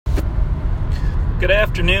Good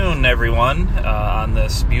afternoon, everyone, on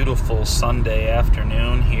this beautiful Sunday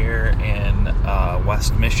afternoon here in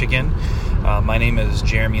West Michigan. My name is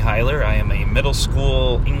Jeremy Heiler. I am a middle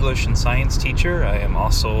school English and science teacher. I am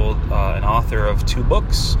also an author of 2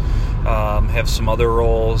 books, have some other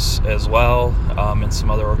roles as well in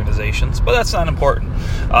some other organizations, but that's not important.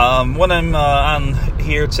 When I'm on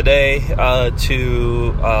here today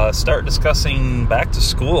to start discussing back to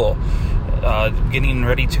school, getting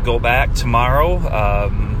ready to go back tomorrow.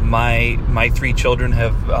 My 3 children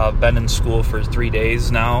have been in school for 3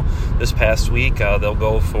 days now this past week. They'll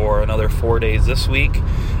go for another 4 days this week.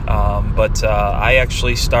 But I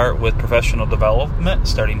actually start with professional development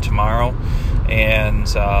starting tomorrow,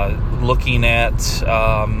 and looking at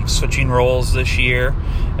switching roles this year.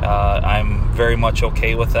 I'm very much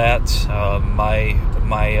okay with that. My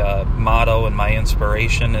motto and my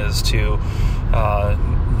inspiration is to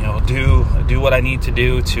do what I need to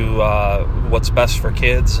do to what's best for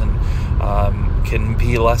kids, and can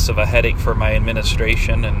be less of a headache for my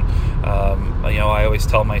administration. And I always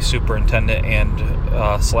tell my superintendent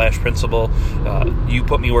and slash principal, you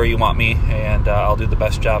put me where you want me, and I'll do the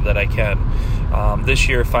best job that I can. This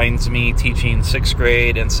year finds me teaching 6th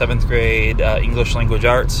grade and 7th grade English language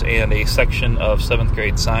arts and a section of 7th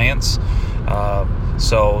grade science.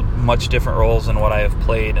 So much different roles than what I have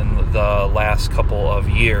played in the last couple of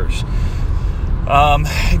years.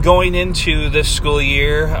 Going into this school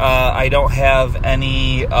year, I don't have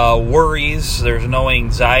any worries. There's no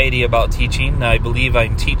anxiety about teaching. I believe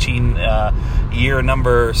I'm teaching year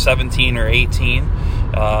number 17 or 18.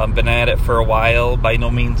 Been at it for a while. By no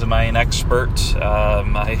means am I an expert.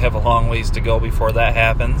 I have a long ways to go before that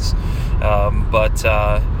happens. But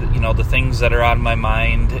the things that are on my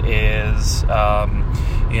mind is,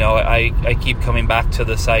 I keep coming back to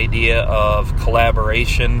this idea of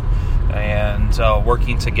collaboration and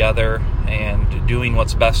working together and doing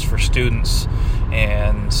what's best for students,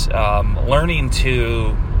 and learning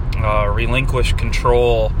to relinquish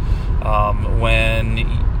control when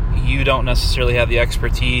you don't necessarily have the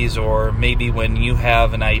expertise, or maybe when you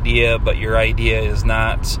have an idea but your idea is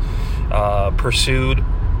not pursued.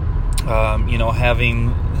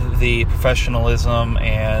 Having the professionalism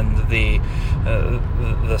and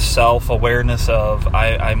the self-awareness of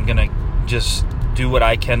I'm going to just do what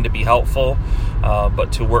I can to be helpful,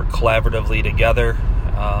 but to work collaboratively together.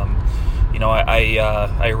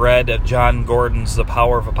 I read John Gordon's The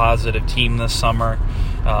Power of a Positive Team this summer,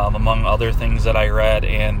 among other things that I read,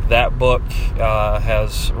 and that book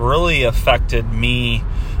has really affected me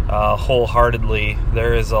wholeheartedly.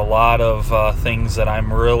 There is a lot of things that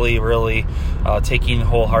I'm really taking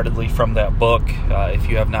wholeheartedly from that book. If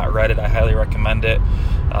you have not read it, I highly recommend it.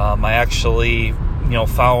 I actually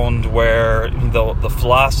found where the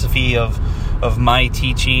philosophy of my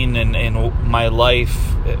teaching and my life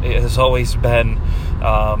has always been,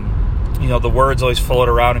 the words always float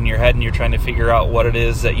around in your head, and you're trying to figure out what it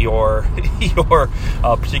is that your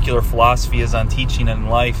particular philosophy is on teaching in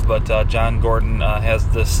life. But John Gordon has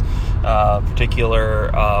this particular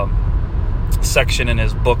section in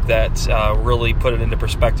his book that really put it into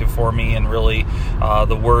perspective for me, and really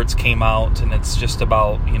the words came out, and it's just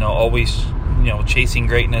about always chasing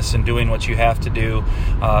greatness and doing what you have to do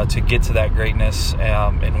to get to that greatness,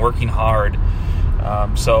 and working hard.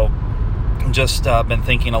 So just been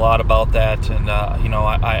thinking a lot about that, and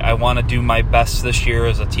I want to do my best this year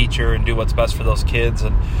as a teacher and do what's best for those kids,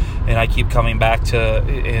 and I keep coming back to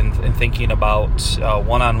and thinking about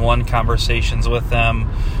one-on-one conversations with them,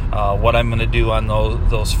 what I'm going to do on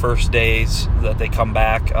those first days that they come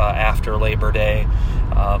back after Labor Day,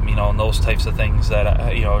 and those types of things that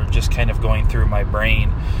are just kind of going through my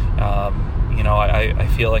brain. I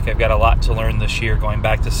feel like I've got a lot to learn this year going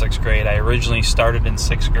back to 6th grade. I originally started in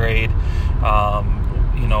 6th grade,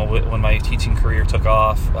 when my teaching career took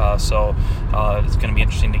off. So it's going to be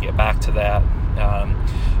interesting to get back to that.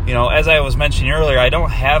 As I was mentioning earlier, I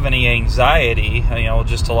don't have any anxiety,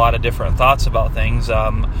 just a lot of different thoughts about things.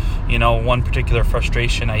 One particular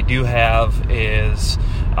frustration I do have is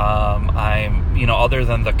I'm, other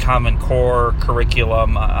than the Common Core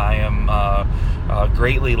curriculum, I am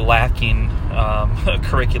greatly lacking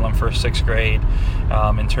curriculum for 6th grade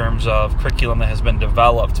in terms of curriculum that has been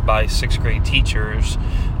developed by 6th grade teachers,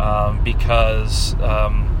 because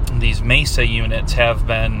these MESA units have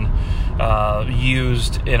been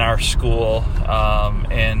used in our school,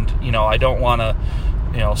 and I don't want to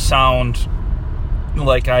sound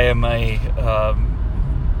like I am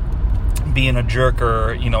being a jerk,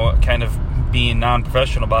 or kind of being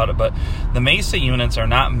non-professional about it, but the MESA units are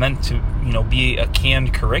not meant to be a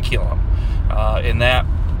canned curriculum, in that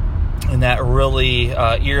And that really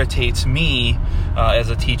irritates me as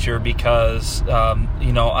a teacher because,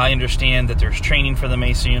 I understand that there's training for the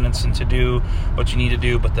MESA units and to do what you need to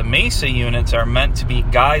do, but the MESA units are meant to be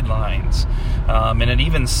guidelines. And it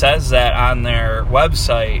even says that on their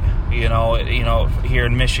website, here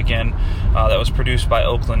in Michigan, that was produced by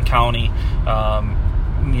Oakland County. I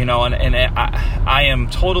am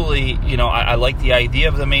totally, I like the idea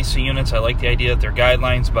of the MESA units. I like the idea that they're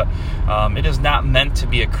guidelines, but it is not meant to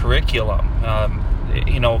be a curriculum.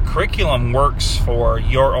 Curriculum works for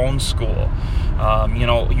your own school.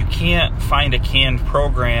 You can't find a canned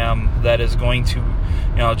program that is going to,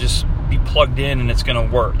 just be plugged in and it's going to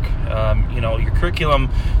work. Your curriculum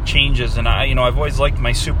changes, and I've always liked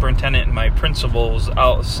my superintendent and my principal's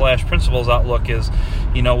outlook is,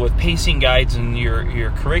 with pacing guides and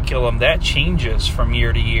your curriculum, that changes from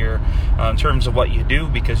year to year in terms of what you do,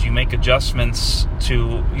 because you make adjustments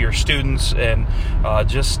to your students and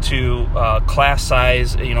just to class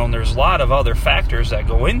size, and there's a lot of other factors that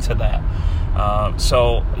go into that. I'm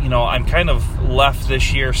kind of left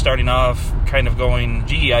this year starting off kind of going,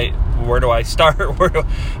 where do I start? Where do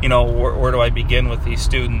I begin with these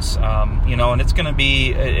students? And it's going to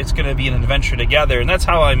be an adventure together, and that's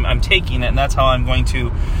how I'm taking it, and that's how I'm going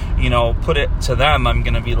to, put it to them. I'm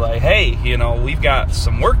going to be like, hey, we've got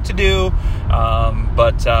some work to do,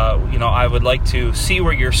 but I would like to see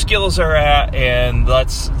where your skills are at, and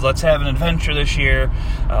let's have an adventure this year.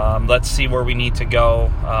 Let's see where we need to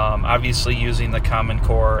go. Obviously, using the Common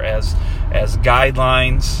Core as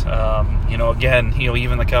guidelines.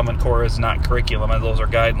 Even the Common Core is not curriculum, and those are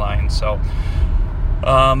guidelines. So,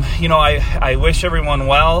 I wish everyone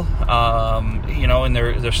well, in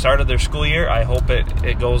their start of their school year. I hope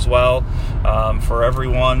it goes well for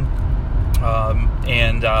everyone.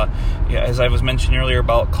 As I was mentioning earlier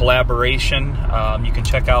about collaboration, you can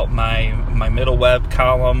check out my MiddleWeb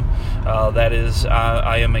column. That is,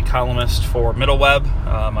 I am a columnist for MiddleWeb.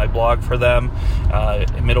 I blog for them,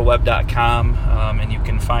 middleweb.com, and you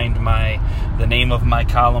can find the name of my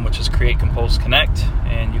column, which is Create, Compose, Connect,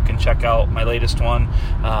 and you can check out my latest one.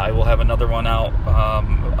 I will have another one out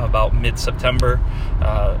about mid-September,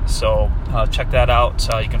 so check that out.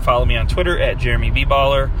 You can follow me on Twitter at Jeremy B.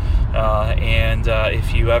 Baller. And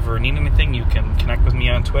if you ever need anything, you can connect with me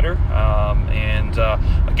on Twitter.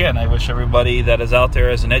 Again, I wish everybody that is out there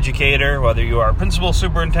as an educator, whether you are a principal,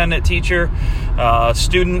 superintendent, teacher,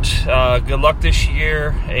 student, good luck this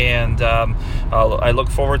year. And I look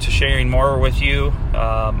forward to sharing more with you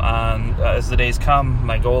as the days come.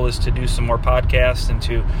 My goal is to do some more podcasts and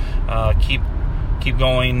to keep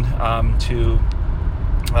going to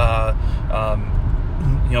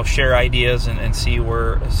share ideas and see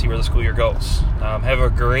where the school year goes. Have a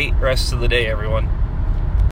great rest of the day, everyone.